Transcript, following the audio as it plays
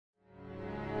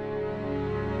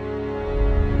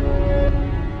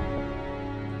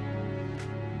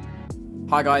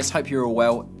Hi guys, hope you're all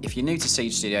well. If you're new to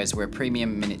Siege Studios, we're a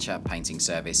premium miniature painting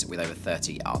service with over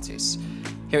 30 artists.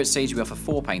 Here at Siege we offer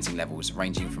 4 painting levels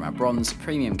ranging from our bronze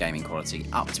premium gaming quality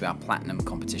up to our platinum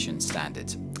competition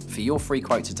standard. For your free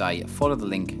quote today, follow the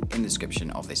link in the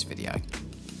description of this video.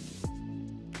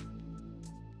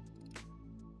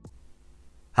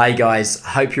 Hey guys,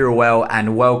 hope you're all well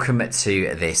and welcome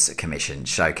to this commission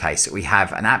showcase. We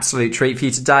have an absolute treat for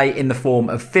you today in the form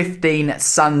of 15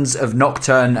 Sons of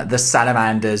Nocturne, the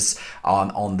Salamanders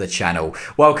on the channel.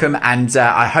 Welcome, and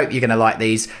I hope you're going to like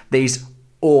these. These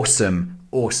awesome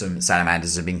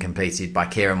Salamanders have been completed by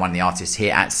Kieran, one of the artists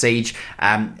here at Siege.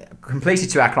 Completed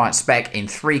to our client spec in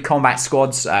 3 combat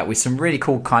squads with some really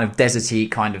cool kind of deserty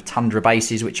kind of tundra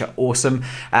bases, which are awesome.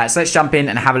 So let's jump in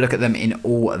and have a look at them in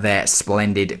all their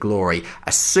splendid glory.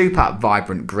 A super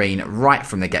vibrant green right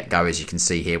from the get-go, as you can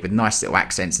see here, with nice little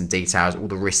accents and details, all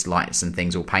the wrist lights and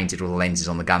things all painted, all the lenses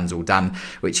on the guns all done,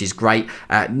 which is great.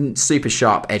 Super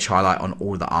sharp edge highlight on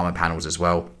all the armor panels as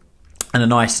well. And a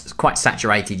nice, quite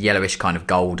saturated yellowish kind of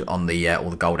gold on the all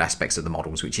the gold aspects of the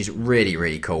models, which is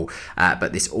really cool.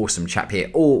 But this awesome chap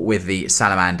here, all with the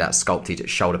Salamander sculpted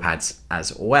shoulder pads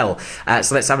as well.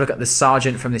 So let's have a look at the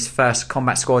sergeant from this first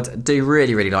combat squad. Do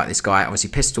really like this guy. Obviously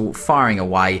pistol firing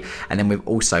away, and then we've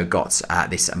also got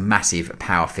this massive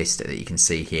power fist that you can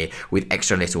see here with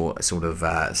extra little sort of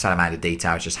Salamander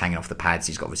details just hanging off the pads.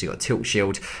 He's obviously got a tilt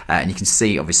shield, and you can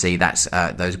see obviously that's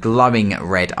those glowing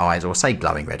red eyes, or I say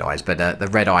glowing red eyes, but the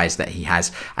red eyes that he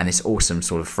has, and this awesome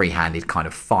sort of free-handed kind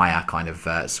of fire kind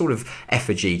of sort of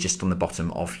effigy just on the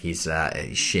bottom of his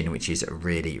shin, which is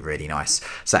really nice.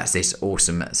 So that's this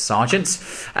awesome sergeant.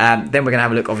 Then we're going to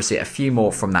have a look obviously at a few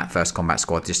more from that first combat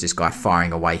squad. Just this guy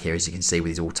firing away here, as you can see,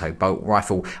 with his auto bolt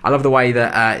rifle. I love the way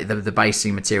that the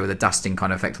basing material, the dusting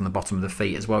kind of effect on the bottom of the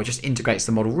feet as well, just integrates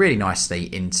the model really nicely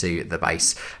into the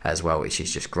base as well, which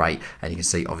is just great. And you can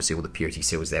see obviously all the purity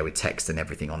seals there with text and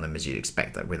everything on them, as you'd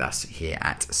expect that with us here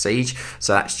at Siege.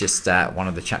 So that's just one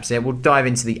of the chaps there. We'll dive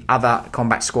into the other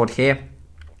combat squad here.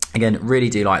 Again, really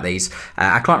do like these.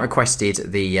 Our client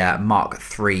requested the Mark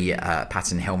III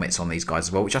pattern helmets on these guys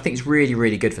as well, which I think is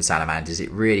really good for Salamanders.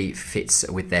 It really fits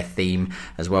with their theme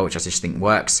as well, which I just think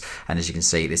works. And as you can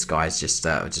see, this guy is just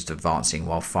advancing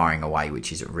while firing away,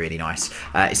 which is really nice.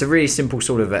 It's a really simple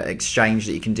sort of exchange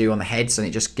that you can do on the heads, and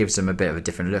it just gives them a bit of a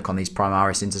different look on these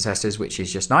Primaris Intercessors, which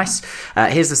is just nice.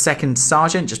 Here's the second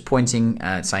sergeant just pointing,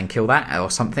 saying kill that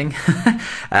or something.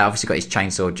 Obviously got his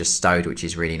chainsaw just stowed, which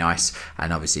is really nice.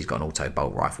 And obviously he's got an auto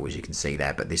bolt rifle, as you can see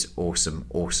there, but this awesome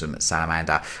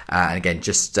Salamander, and again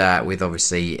just with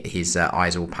obviously his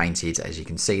eyes all painted, as you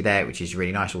can see there, which is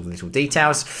really nice, all the little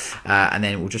details. And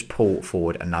then we'll just pull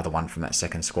forward another one from that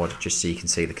second squad, just so you can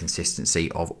see the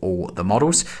consistency of all the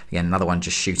models. Again, another one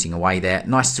just shooting away there,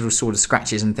 nice little sort of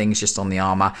scratches and things just on the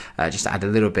armor, just to add a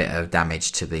little bit of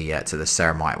damage to the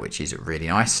ceramite, which is really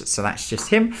nice. So that's just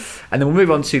him. And then we'll move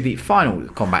on to the final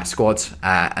combat squad,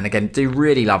 and again do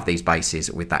really love these bases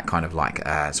with that kind of like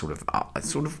sort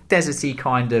of deserty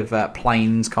kind of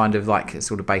plains kind of like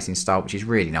sort of basing style, which is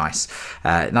really nice.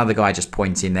 Another guy just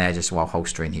pointing there just while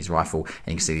holstering his rifle, and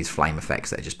you can see these flame effects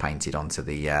that are just painted onto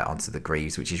the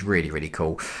greaves, which is really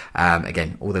cool.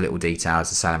 Again, all the little details,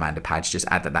 the salamander pads just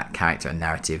add that character and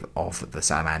narrative of the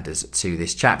salamanders to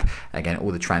this chap. Again,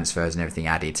 all the transfers and everything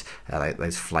added,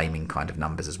 those flaming kind of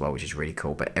numbers as well, which is really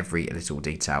cool. But every little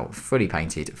detail fully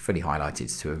painted, fully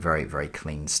highlighted to a very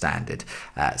clean standard.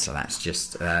 So that's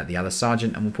just the other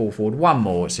sergeant, and we'll pull forward one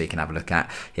more so you can have a look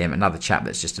at him. Another chap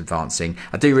that's just advancing.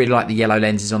 I do really like the yellow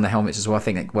lenses on the helmets as well. I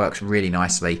think it works really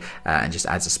nicely and just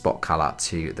adds a spot colour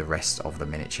to the rest of the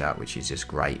miniature, which is just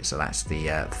great. So that's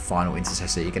the final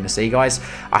intercessor you're going to see, guys.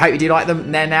 I hope you do like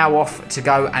them. They're now off to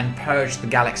go and purge the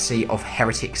galaxy of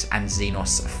heretics and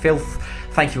Xenos filth.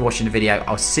 Thank you for watching the video.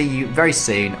 I'll see you very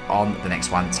soon on the next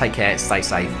one. Take care, stay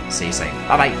safe, see you soon.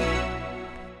 Bye.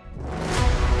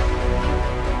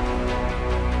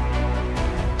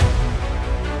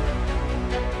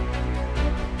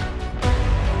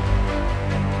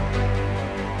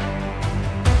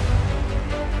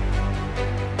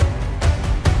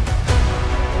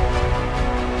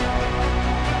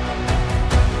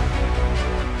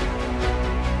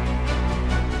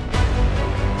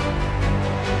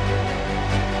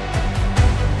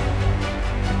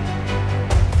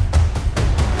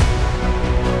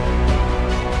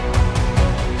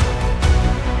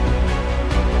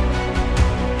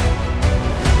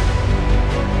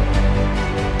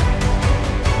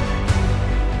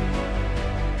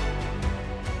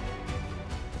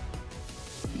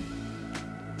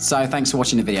 So thanks for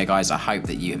watching the video, guys. I hope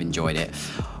that you have enjoyed it.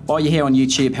 While you're here on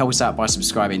YouTube, help us out by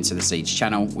subscribing to the Siege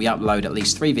channel. We upload at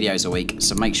least 3 videos a week,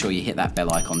 so make sure you hit that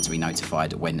bell icon to be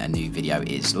notified when a new video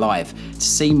is live. To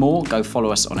see more, go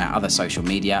follow us on our other social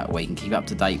media where you can keep up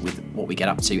to date with what we get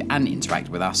up to and interact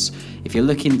with us. If you're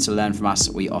looking to learn from us,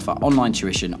 we offer online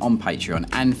tuition on Patreon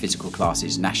and physical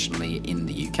classes nationally in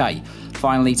the UK.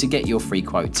 Finally, to get your free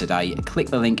quote today, click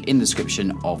the link in the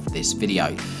description of this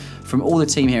video. From all the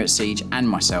team here at Siege and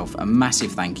myself, a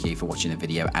massive thank you for watching the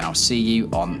video, and I'll see you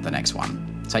on the next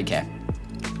one. Take care.